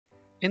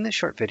In this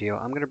short video,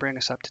 I'm going to bring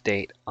us up to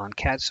date on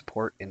CAD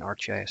support in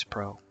ArcGIS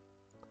Pro.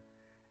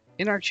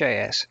 In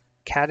ArcGIS,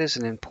 CAD is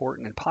an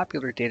important and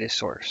popular data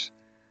source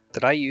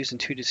that I use in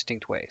two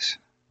distinct ways.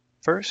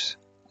 First,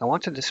 I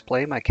want to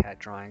display my CAD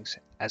drawings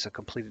as a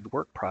completed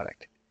work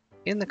product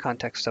in the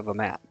context of a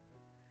map.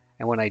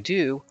 And when I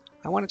do,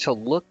 I want it to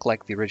look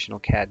like the original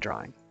CAD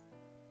drawing.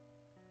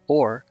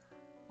 Or,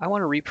 I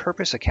want to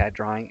repurpose a CAD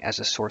drawing as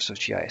a source of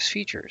GIS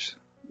features,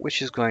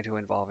 which is going to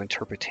involve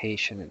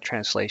interpretation and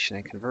translation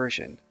and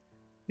conversion.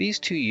 These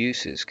two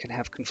uses can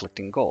have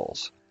conflicting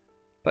goals,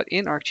 but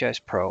in ArcGIS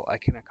Pro I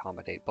can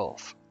accommodate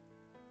both.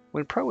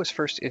 When Pro was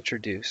first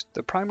introduced,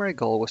 the primary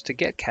goal was to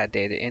get CAD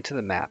data into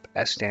the map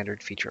as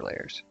standard feature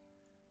layers.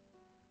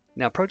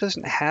 Now Pro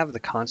doesn't have the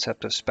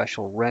concept of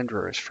special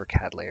renderers for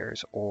CAD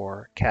layers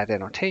or CAD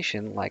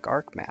annotation like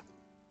ArcMap.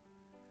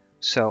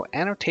 So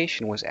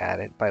annotation was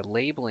added by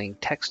labeling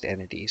text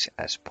entities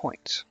as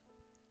points.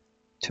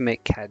 To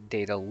make CAD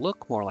data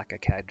look more like a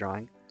CAD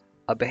drawing,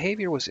 a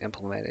behavior was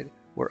implemented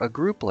where a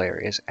group layer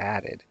is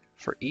added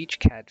for each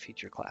CAD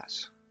feature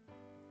class.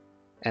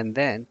 And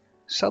then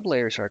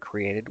sublayers are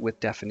created with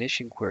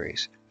definition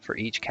queries for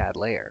each CAD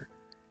layer,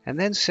 and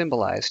then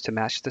symbolized to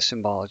match the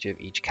symbology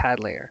of each CAD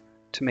layer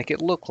to make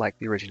it look like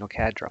the original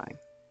CAD drawing.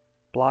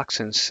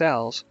 Blocks and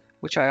cells,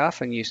 which I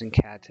often use in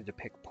CAD to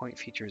depict point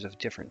features of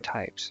different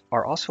types,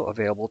 are also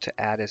available to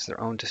add as their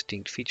own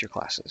distinct feature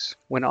classes.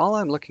 When all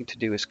I'm looking to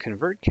do is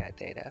convert CAD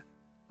data,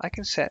 I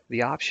can set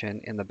the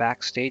option in the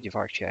backstage of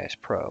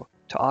ArcGIS Pro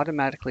to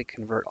automatically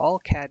convert all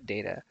CAD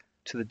data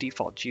to the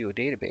default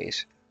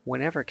geodatabase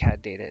whenever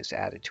CAD data is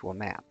added to a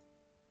map.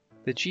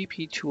 The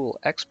GP tool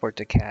Export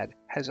to CAD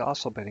has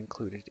also been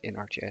included in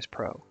ArcGIS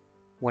Pro.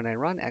 When I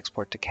run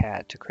Export to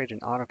CAD to create an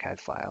AutoCAD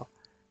file,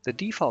 the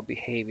default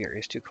behavior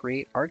is to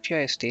create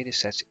ArcGIS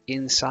datasets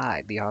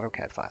inside the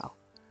AutoCAD file.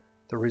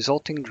 The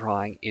resulting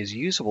drawing is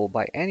usable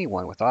by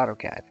anyone with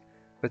AutoCAD,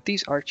 but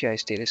these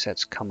ArcGIS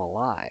datasets come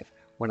alive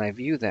when I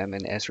view them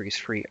in Esri's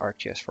free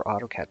ArcGIS for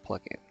AutoCAD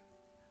plugin.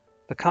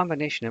 The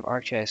combination of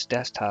ArcGIS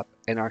Desktop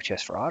and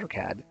ArcGIS for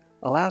AutoCAD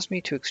allows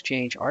me to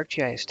exchange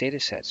ArcGIS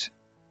datasets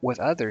with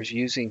others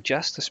using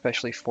just the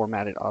specially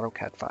formatted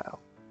AutoCAD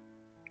file.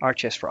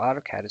 ArcGIS for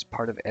AutoCAD is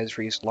part of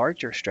Esri's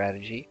larger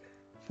strategy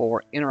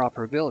for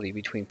interoperability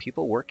between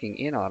people working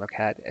in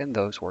AutoCAD and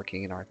those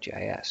working in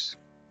ArcGIS.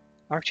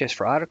 ArcGIS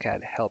for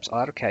AutoCAD helps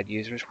AutoCAD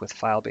users with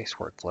file-based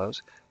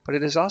workflows, but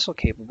it is also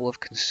capable of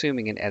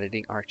consuming and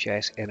editing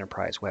ArcGIS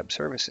Enterprise Web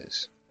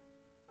Services.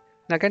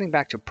 Now getting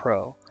back to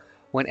Pro,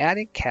 when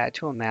adding CAD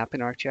to a map in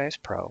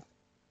ArcGIS Pro,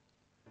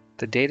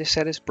 the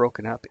dataset is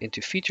broken up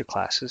into feature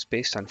classes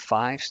based on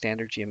 5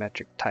 standard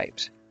geometric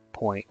types: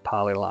 point,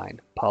 polyline,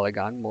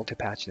 polygon,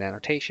 multipatch, and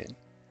annotation.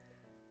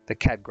 The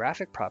CAD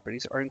graphic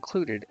properties are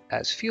included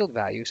as field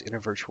values in a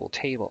virtual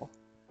table.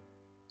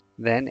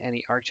 Then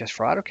any ArcGIS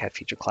for AutoCAD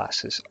feature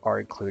classes are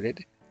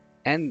included,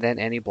 and then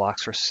any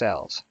blocks or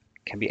cells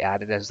can be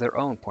added as their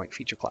own point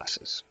feature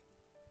classes.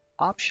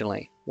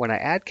 Optionally, when I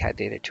add CAD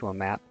data to a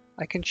map,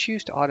 I can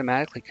choose to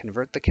automatically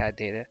convert the CAD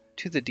data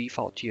to the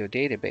default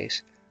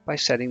geodatabase by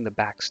setting the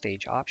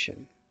backstage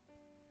option.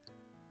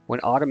 When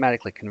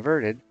automatically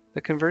converted,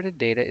 the converted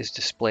data is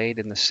displayed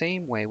in the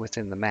same way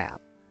within the map,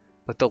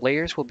 but the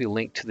layers will be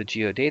linked to the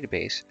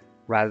geodatabase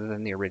rather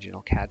than the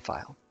original CAD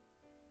file.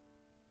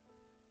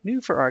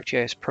 New for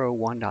ArcGIS Pro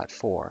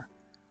 1.4,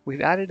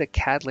 we've added a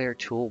CAD layer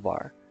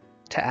toolbar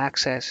to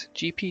access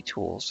GP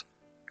tools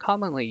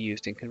commonly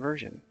used in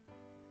conversion,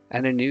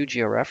 and a new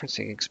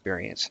georeferencing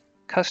experience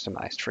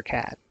customized for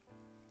CAD.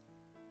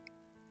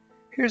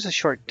 Here's a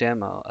short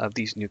demo of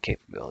these new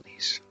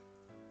capabilities.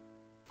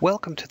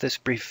 Welcome to this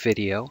brief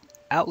video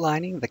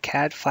outlining the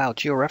CAD file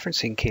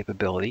georeferencing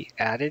capability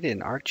added in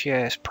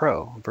ArcGIS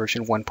Pro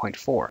version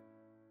 1.4.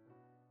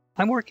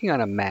 I'm working on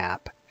a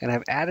map and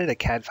I've added a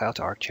CAD file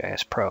to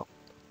ArcGIS Pro.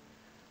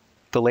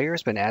 The layer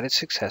has been added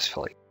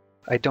successfully.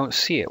 I don't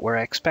see it where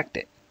I expect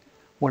it.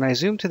 When I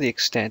zoom to the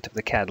extent of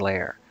the CAD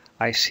layer,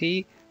 I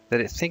see that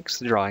it thinks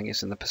the drawing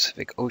is in the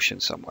Pacific Ocean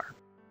somewhere.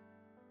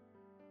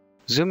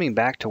 Zooming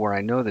back to where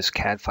I know this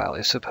CAD file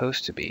is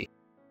supposed to be,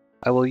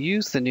 I will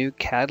use the new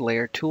CAD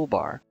layer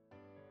toolbar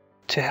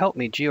to help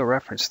me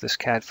georeference this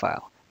CAD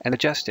file and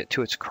adjust it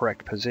to its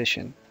correct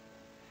position.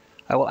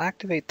 I will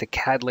activate the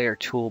CAD layer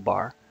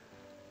toolbar,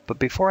 but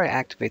before I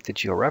activate the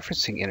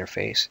georeferencing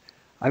interface,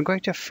 I'm going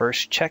to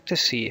first check to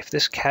see if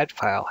this CAD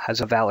file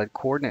has a valid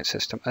coordinate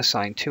system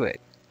assigned to it.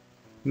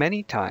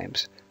 Many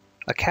times,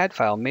 a CAD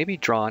file may be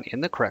drawn in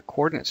the correct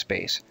coordinate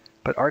space,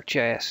 but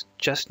ArcGIS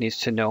just needs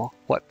to know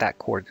what that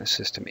coordinate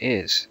system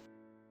is.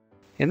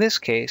 In this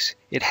case,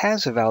 it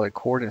has a valid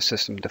coordinate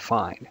system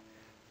defined,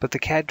 but the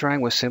CAD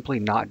drawing was simply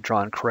not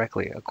drawn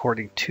correctly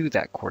according to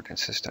that coordinate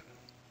system.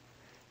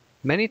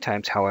 Many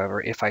times, however,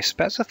 if I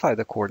specify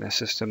the coordinate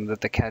system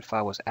that the CAD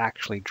file was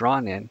actually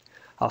drawn in,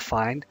 I'll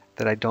find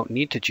that I don't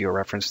need to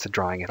georeference the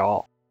drawing at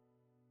all.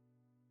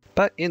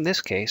 But in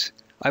this case,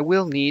 I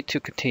will need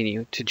to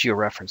continue to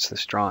georeference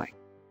this drawing.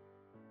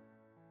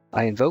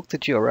 I invoke the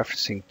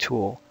georeferencing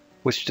tool,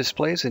 which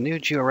displays a new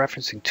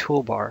georeferencing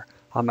toolbar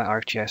on my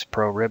ArcGIS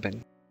Pro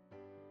ribbon.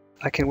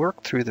 I can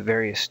work through the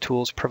various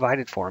tools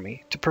provided for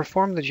me to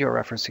perform the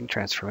georeferencing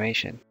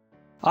transformation.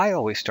 I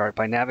always start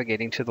by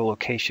navigating to the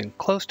location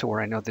close to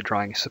where I know the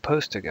drawing is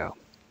supposed to go.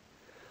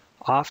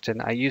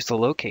 Often I use the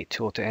locate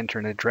tool to enter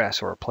an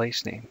address or a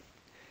place name.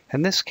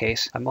 In this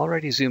case, I'm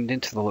already zoomed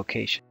into the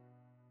location.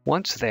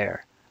 Once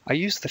there, I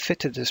use the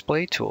Fit to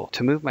Display tool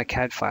to move my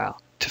CAD file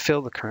to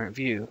fill the current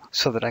view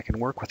so that I can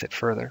work with it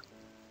further.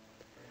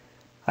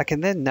 I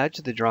can then nudge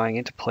the drawing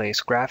into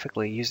place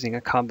graphically using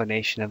a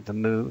combination of the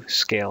Move,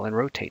 Scale, and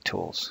Rotate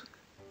tools.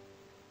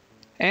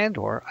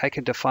 Or I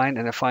can define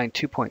an affine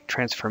two-point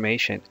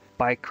transformation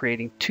by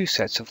creating two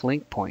sets of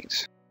link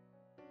points.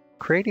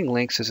 Creating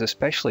links is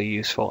especially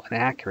useful and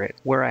accurate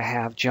where I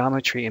have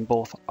geometry in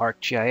both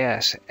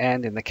ArcGIS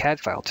and in the CAD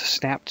file to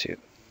snap to.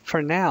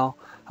 For now,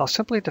 I'll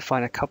simply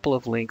define a couple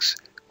of links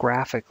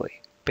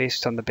graphically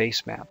based on the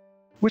base map,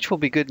 which will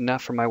be good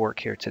enough for my work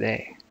here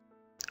today.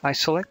 I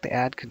select the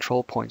Add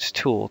Control Points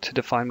tool to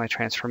define my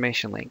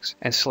transformation links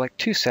and select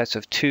two sets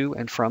of to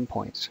and from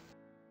points.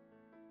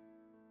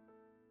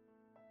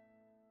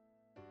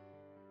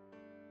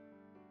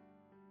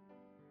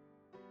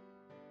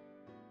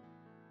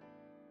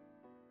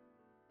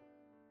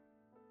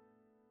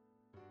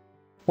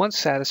 Once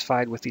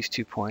satisfied with these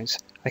 2 points,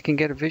 I can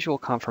get a visual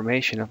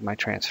confirmation of my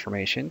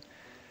transformation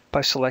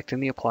by selecting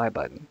the Apply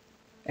button.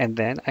 And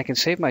then I can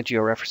save my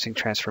georeferencing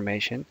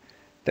transformation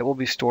that will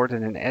be stored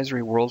in an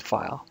Esri World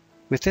file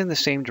within the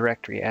same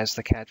directory as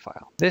the CAD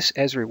file. This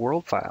Esri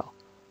World file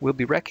will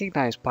be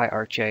recognized by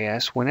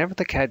ArcGIS whenever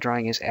the CAD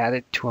drawing is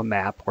added to a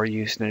map or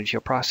used in a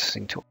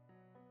geoprocessing tool.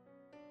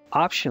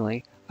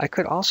 Optionally, I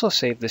could also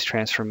save this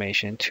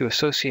transformation to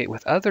associate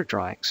with other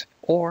drawings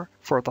or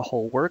for the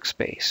whole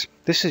workspace.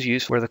 This is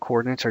used where the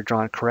coordinates are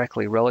drawn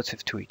correctly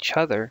relative to each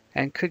other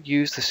and could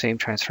use the same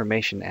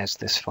transformation as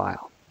this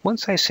file.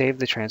 Once I save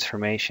the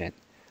transformation,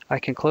 I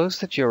can close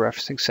the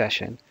georeferencing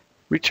session,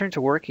 return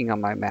to working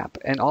on my map,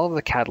 and all of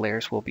the CAD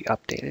layers will be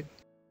updated.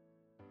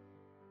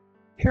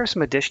 Here are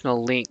some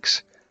additional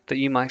links that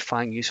you might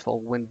find useful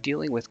when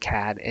dealing with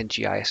CAD and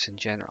GIS in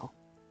general.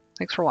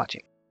 Thanks for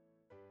watching.